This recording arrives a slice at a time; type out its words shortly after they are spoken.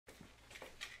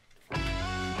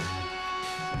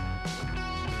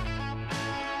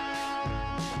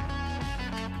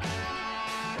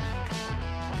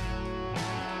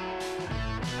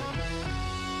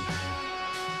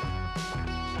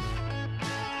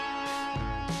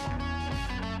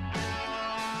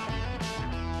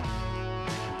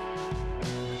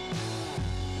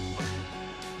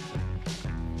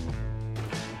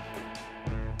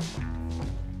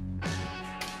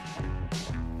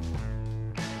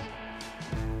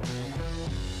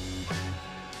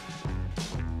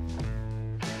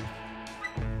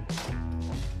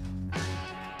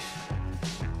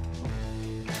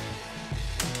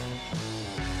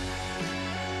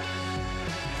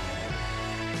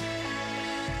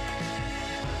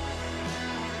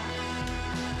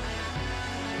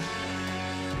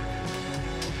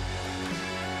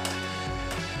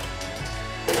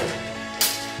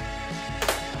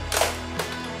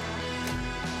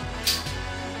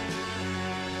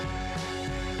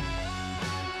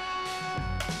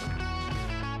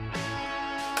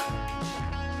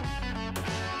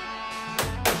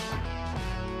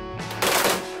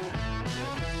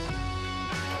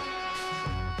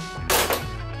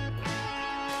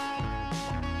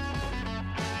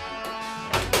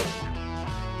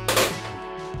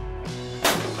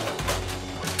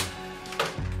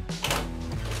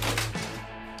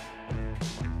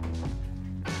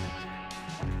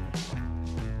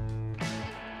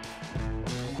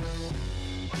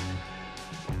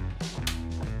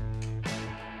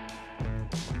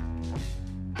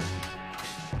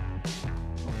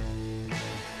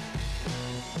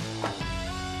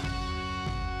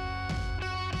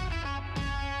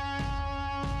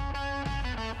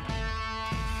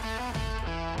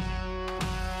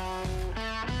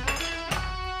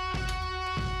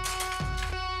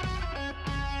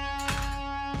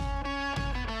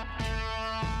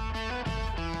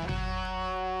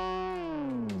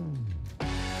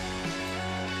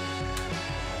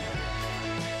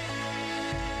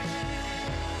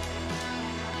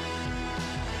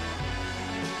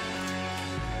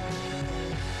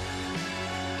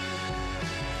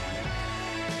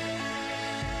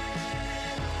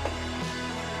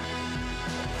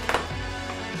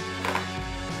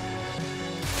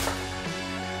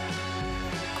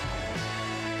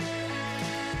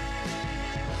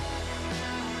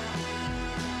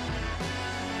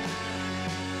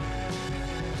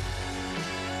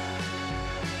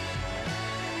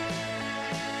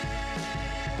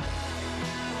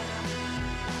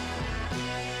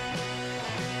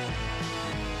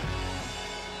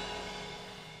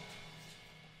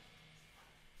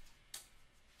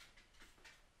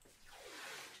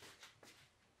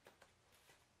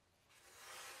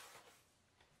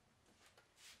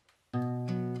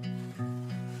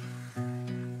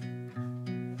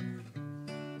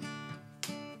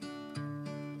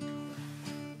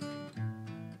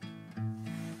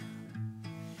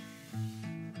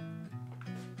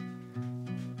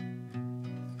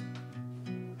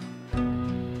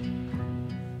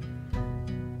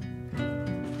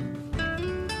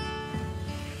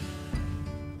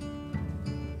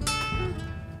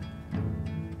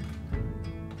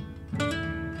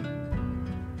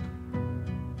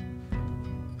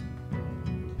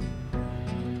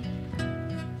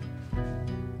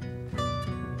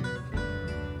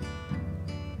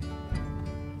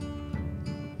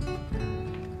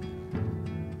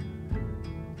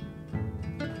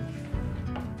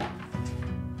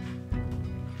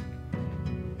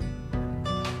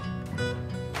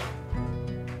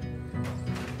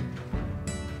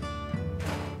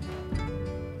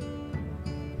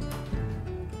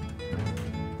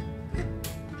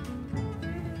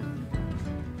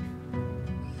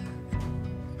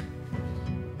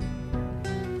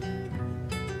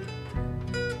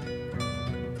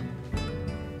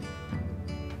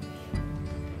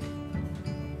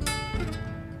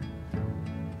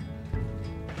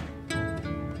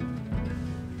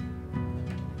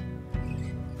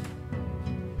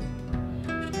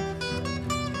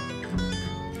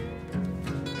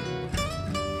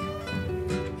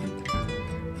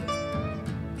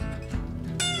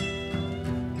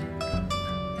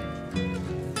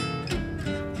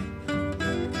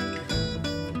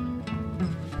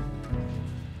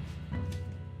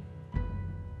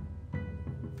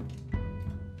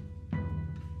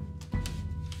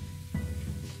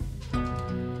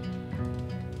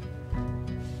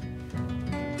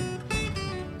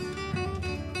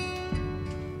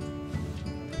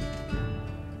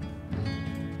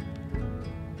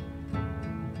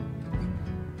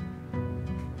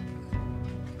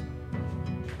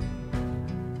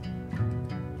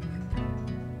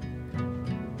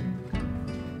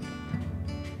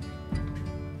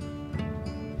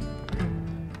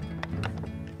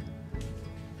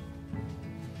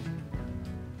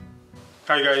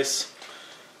Hi guys,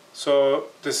 so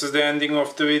this is the ending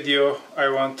of the video. I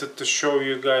wanted to show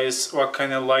you guys what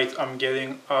kind of light I'm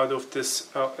getting out of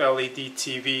this LED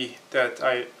TV that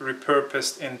I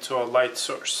repurposed into a light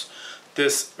source.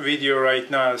 This video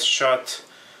right now is shot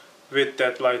with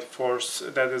that light source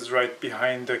that is right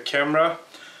behind the camera,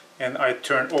 and I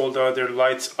turned all the other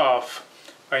lights off.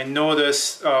 I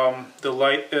noticed the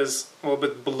light is a little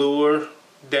bit bluer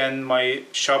than my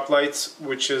shop lights,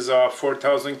 which is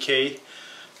 4000K,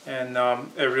 and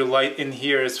every light in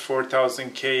here is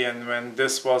 4000K, and when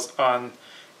this was on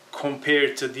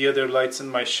compared to the other lights in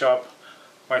my shop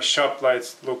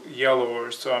lights look yellower,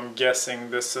 so I'm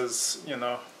guessing this is, you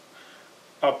know,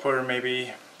 upper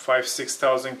maybe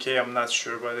 5,000–6,000K, I'm not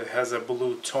sure, but it has a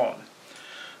blue tone.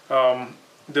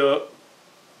 The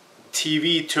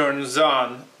TV turns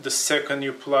on the second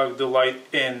you plug the light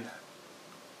in,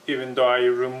 even though I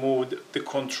removed the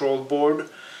control board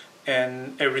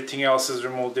and everything else is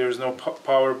removed. There's no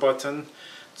power button,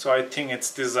 so I think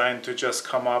it's designed to just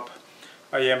come up.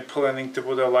 I am planning to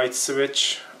put a light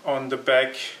switch on the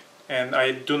back, and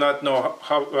I do not know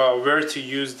where to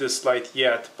use this light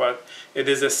yet, but it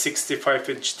is a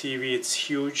 65-inch TV. It's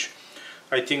huge.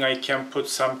 I think I can put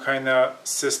some kind of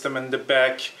system in the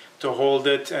back to hold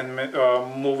it and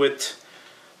move it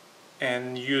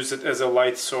and use it as a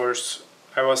light source.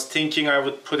 I was thinking I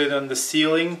would put it on the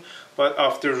ceiling, but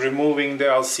after removing the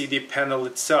LCD panel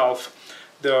itself,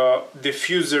 the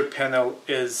diffuser panel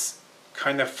is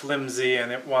kind of flimsy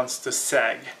and it wants to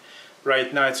sag.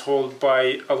 Right now it's held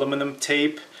by aluminum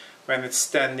tape. When it's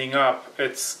standing up,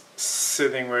 it's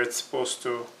sitting where it's supposed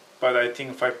to, but I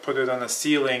think if I put it on a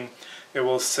ceiling, it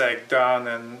will sag down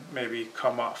and maybe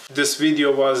come off. This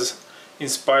video was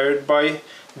inspired by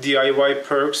DIY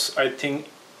Perks. I think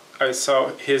I saw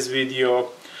his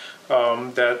video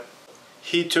that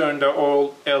he turned the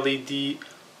old LED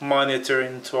monitor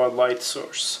into a light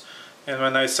source, and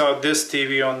when I saw this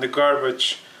TV on the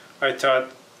garbage, I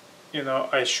thought, you know,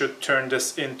 I should turn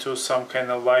this into some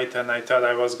kind of light, and I thought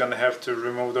I was gonna have to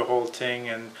remove the whole thing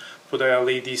and put a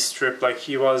LED strip like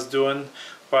he was doing,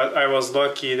 but I was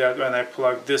lucky that when I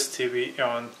plugged this TV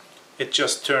on, it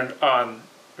just turned on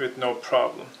with no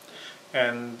problem.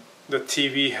 And the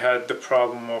TV had the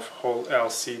problem of whole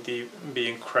LCD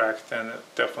being cracked, and it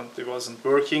definitely wasn't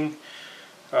working.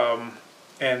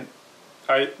 And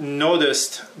I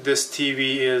noticed this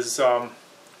TV is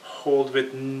held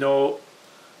with no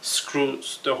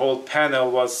screws. The whole panel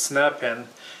was snapping,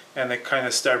 and it kind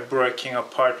of started breaking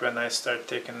apart when I started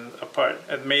taking it apart.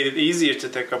 It made it easier to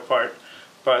take apart,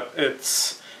 but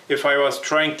if I was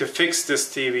trying to fix this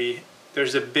TV,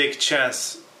 there's a big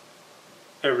chance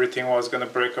everything was going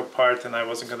to break apart and I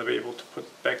wasn't going to be able to put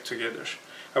it back together.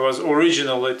 I was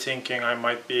originally thinking I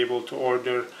might be able to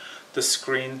order the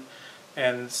screen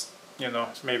and, you know,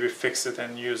 maybe fix it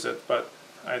and use it, but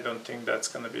I don't think that's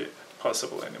going to be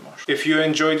possible anymore. If you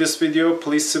enjoyed this video,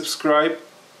 please subscribe.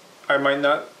 I might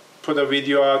not put a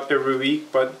video out every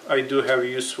week, but I do have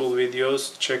useful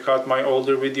videos. Check out my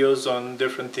older videos on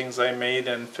different things I made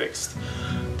and fixed.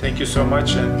 Thank you so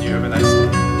much, and you have a nice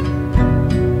day.